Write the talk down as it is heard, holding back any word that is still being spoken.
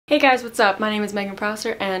Hey guys, what's up? My name is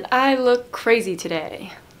megannprosser and I look crazy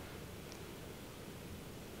today.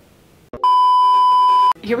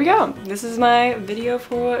 Here we go. This is my video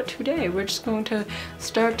for today. We're just going to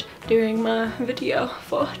start doing my video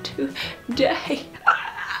for today.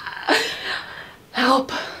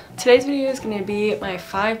 Help! Today's video is going to be my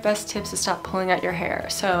 5 best tips to stop pulling out your hair.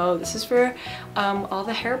 So this is for all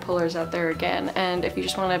the hair pullers out there again, and if you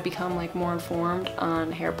just want to become like more informed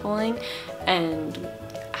on hair pulling and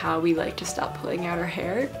how we like to stop pulling out our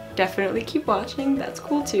hair, definitely keep watching. That's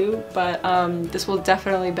cool too, but this will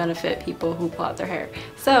definitely benefit people who pull out their hair.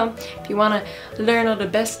 So if you want to learn all the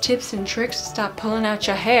best tips and tricks to stop pulling out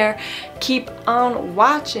your hair, keep on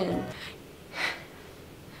watching.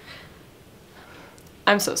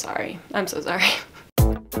 I'm so sorry. I'm so sorry.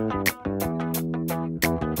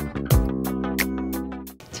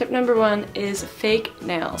 Tip number 1 is fake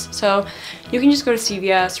nails. So you can just go to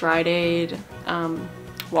CVS, Rite Aid,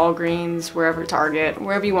 Walgreens, wherever, Target,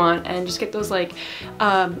 wherever you want, and just get those like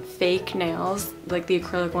fake nails, like the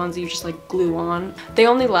acrylic ones that you just like glue on. They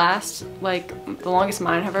only last, like the longest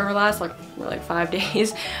mine have ever lasted were like 5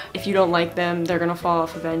 days. If you don't like them, they're gonna fall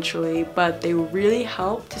off eventually, but they really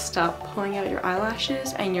help to stop pulling out your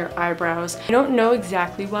eyelashes and your eyebrows. I don't know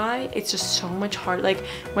exactly why, it's just so much harder. Like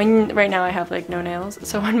when, right now I have like no nails,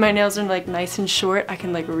 so when my nails are like nice and short, I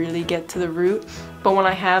can like really get to the root. But when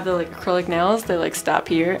I have the like acrylic nails, they like stop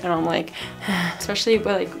here and I'm like, especially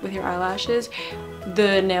with your eyelashes,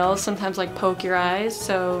 the nails sometimes like poke your eyes,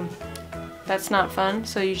 so that's not fun,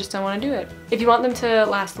 so you just don't want to do it. If you want them to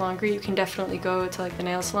last longer, you can definitely go to like the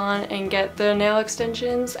nail salon and get the nail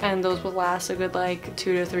extensions, and those will last a good like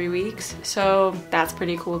 2 to 3 weeks, so that's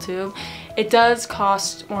pretty cool too. It does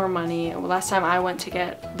cost more money. Last time I went to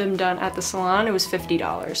get them done at the salon, it was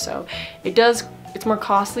 $50, so it's more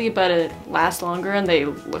costly, but it lasts longer and they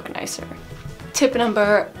look nicer. Tip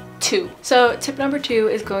number 2. So tip number 2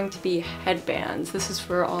 is going to be headbands. This is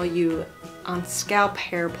for all you scalp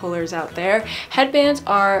hair pullers out there. Headbands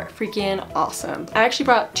are freaking awesome. I actually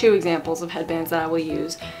brought 2 examples of headbands that I will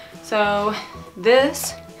use. So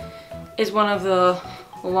this is one of the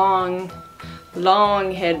long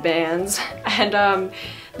headbands, and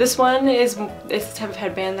this one is the type of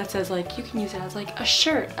headband that says like you can use it as like a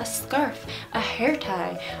shirt, a scarf, a hair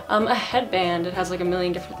tie, a headband. It has like a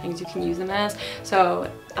million different things you can use them as. So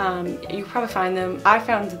you probably find them. I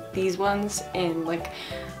found these ones in like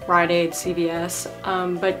Rite Aid, CVS,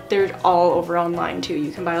 but they're all over online too.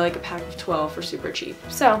 You can buy like a pack of 12 for super cheap.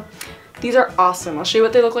 So these are awesome. I'll show you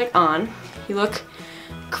what they look like on. You look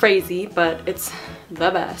crazy, but it's the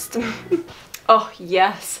best. Oh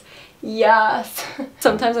yes. Yes!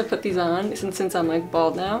 Sometimes I put these on, since I'm like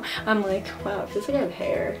bald now, I'm like, wow, it feels like I have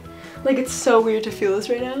hair. Like, it's so weird to feel this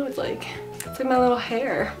right now. It's like my little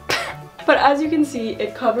hair. But as you can see,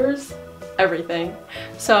 it covers everything.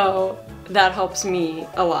 So that helps me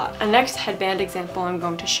a lot. A next headband example I'm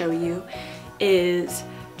going to show you is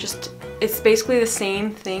just, it's basically the same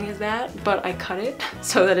thing as that, but I cut it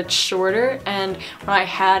so that it's shorter. And when I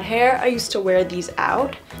had hair, I used to wear these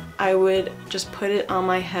out. I would just put it on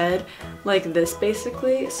my head like this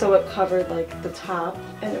basically, so it covered like the top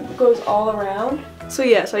and it goes all around. So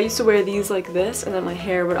yeah, so I used to wear these like this, and then my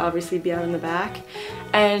hair would obviously be out in the back,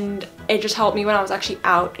 and it just helped me when I was actually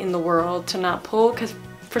out in the world to not pull, because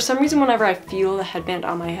for some reason whenever I feel the headband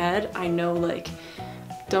on my head, I know like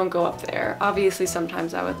don't go up there. Obviously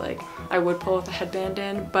sometimes I would pull with the headband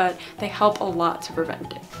in, but they help a lot to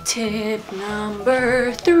prevent it. Tip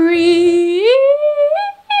number 3.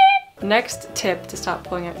 Next tip to stop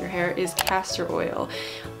pulling out your hair is castor oil.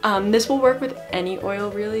 This will work with any oil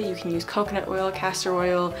really. You can use coconut oil, castor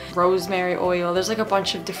oil, rosemary oil. There's like a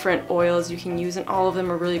bunch of different oils you can use, and all of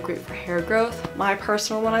them are really great for hair growth. My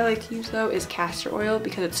personal one I like to use though is castor oil,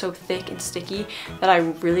 because it's so thick and sticky that I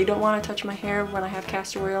really don't want to touch my hair when I have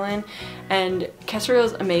castor oil in. And castor oil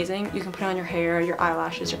is amazing. You can put it on your hair, your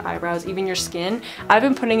eyelashes, your eyebrows, even your skin. I've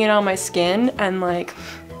been putting it on my skin and like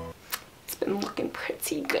been looking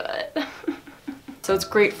pretty good. So it's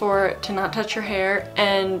great to not touch your hair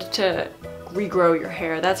and to regrow your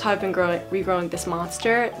hair. That's how I've been regrowing this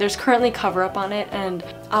monster. There's currently cover up on it, and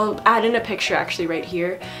I'll add in a picture actually right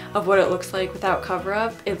here of what it looks like without cover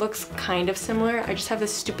up. It looks kind of similar. I just have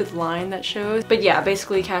this stupid line that shows. But yeah,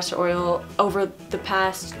 basically castor oil over the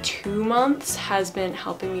past 2 months has been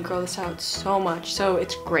helping me grow this out so much, so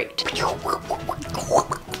it's great.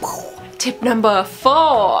 Tip number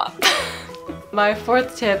 4. My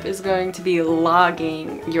 4th tip is going to be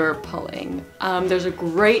logging your pulling. There's a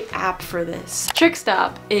great app for this.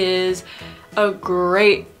 TrickStop is a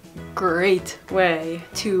great great way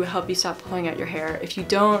to help you stop pulling out your hair. If you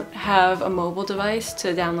don't have a mobile device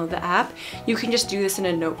to download the app, you can just do this in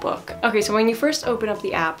a notebook. Okay, so when you first open up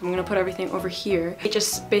the app, I'm gonna put everything over here. It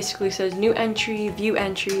just basically says new entry, view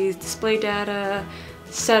entries, display data,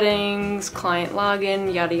 settings, client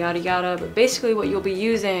login, yada yada yada. But basically what you'll be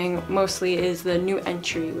using mostly is the new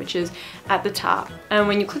entry, which is at the top. And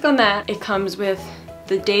when you click on that, it comes with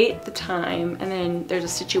the date, the time, and then there's a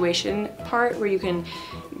situation part where you can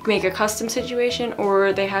make a custom situation,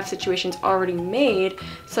 or they have situations already made,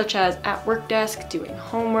 such as at work desk, doing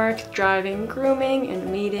homework, driving, grooming, in a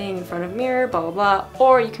meeting, in front of mirror, blah blah blah.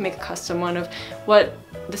 Or you can make a custom one of what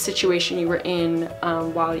the situation you were in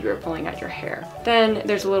while you were pulling out your hair. Then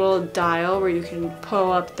there's a little dial where you can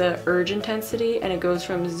pull up the urge intensity, and it goes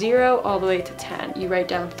from 0 all the way to 10. You write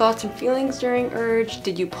down thoughts and feelings during urge.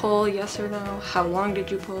 Did you pull, yes or no? How long did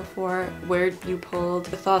you pull for? Where you pulled?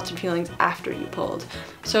 The thoughts and feelings after you pulled.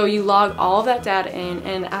 So you log all of that data in,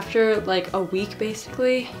 and after like a week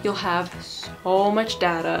basically, you'll have so much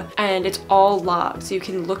data, and it's all logged, so you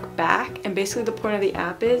can look back. And basically the point of the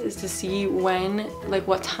app is to see when, like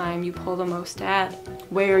what time you pull the most at,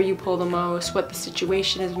 where you pull the most, what the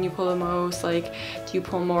situation is when you pull the most, like do you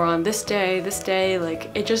pull more on this day,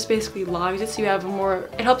 like it just basically logs it, so you have more,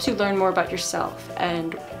 it helps you learn more about yourself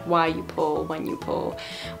and why you pull, when you pull,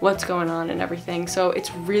 what's going on and everything. So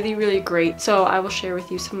it's really, really great. So I will share with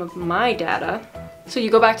you some of my data. So you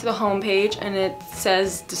go back to the home page and it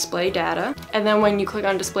says display data. And then when you click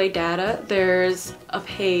on display data, there's a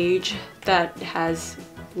page that has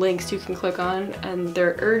links you can click on, and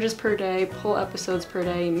their urges per day, pull episodes per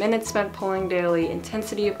day, minutes spent pulling daily,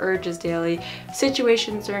 intensity of urges daily,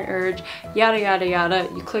 situations during urge, yada yada yada.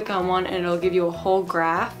 You click on one and it'll give you a whole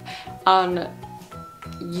graph on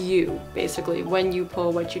you, basically, when you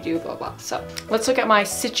pull, what you do, blah blah. So let's look at my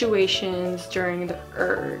situations during the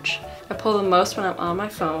urge. I pull the most when I'm on my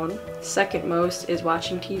phone. Second most is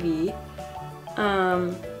watching TV.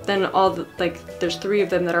 Then all the, like, there's 3 of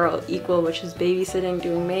them that are all equal, which is babysitting,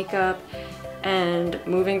 doing makeup, and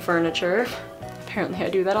moving furniture. Apparently I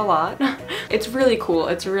do that a lot. It's really cool.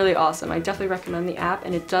 It's really awesome. I definitely recommend the app,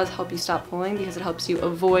 and it does help you stop pulling because it helps you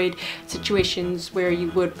avoid situations where you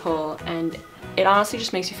would pull, and it honestly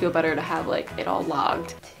just makes you feel better to have like it all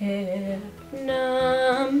logged. Tip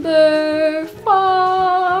number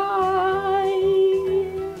 5.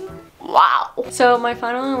 Wow. So my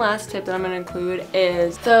final and last tip that I'm going to include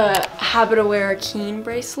is the habit-aware keen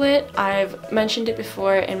bracelet. I've mentioned it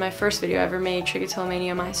before in my first video I ever made,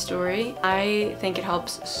 Trichotillomania My Story. I think it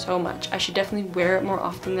helps so much. I should definitely wear it more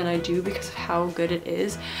often than I do because of how good it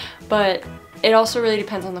is, but it also really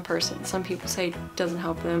depends on the person. Some people say it doesn't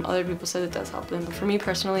help them, other people say it does help them, but for me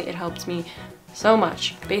personally it helps me so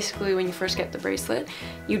much. Basically, when you first get the bracelet,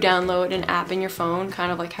 you download an app in your phone, kind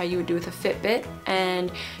of like how you would do with a Fitbit, and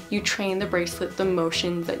you train the bracelet the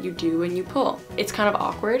motions that you do when you pull. It's kind of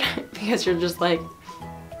awkward because you're just like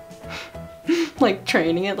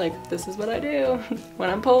training it, like this is what I do when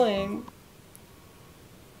I'm pulling.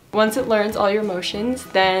 Once it learns all your motions,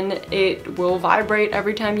 then it will vibrate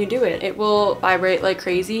every time you do it. It will vibrate like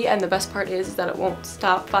crazy, and the best part is that it won't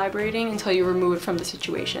stop vibrating until you remove it from the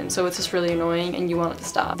situation. So it's just really annoying and you want it to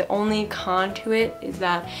stop. The only con to it is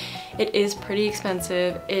that it is pretty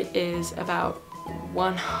expensive. It is about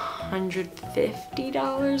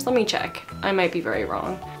 $150. Let me check. I might be very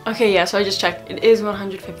wrong. Okay, yeah, so I just checked. It is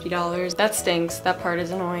 $150. That stinks. That part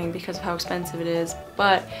is annoying because of how expensive it is.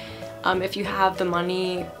 But if you have the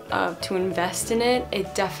money to invest in it,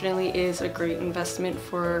 it definitely is a great investment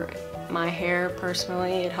for my hair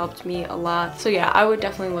personally. It helped me a lot. So yeah, I would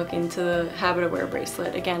definitely look into the habit-aware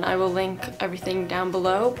bracelet. Again, I will link everything down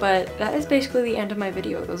below, but that is basically the end of my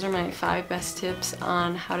video. Those are my 5 best tips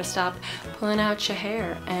on how to stop pulling out your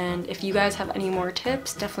hair. And if you guys have any more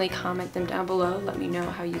tips, definitely comment them down below. Let me know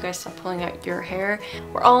how you guys stop pulling out your hair.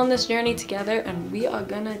 We're all on this journey together, and we are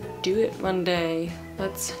gonna do it one day.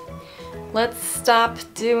 Let's stop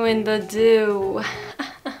doing the do.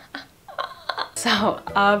 So,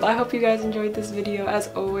 I hope you guys enjoyed this video. As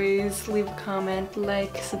always, leave a comment,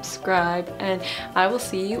 like, subscribe, and I will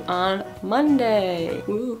see you on Monday.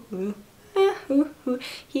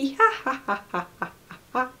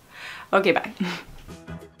 Okay, bye.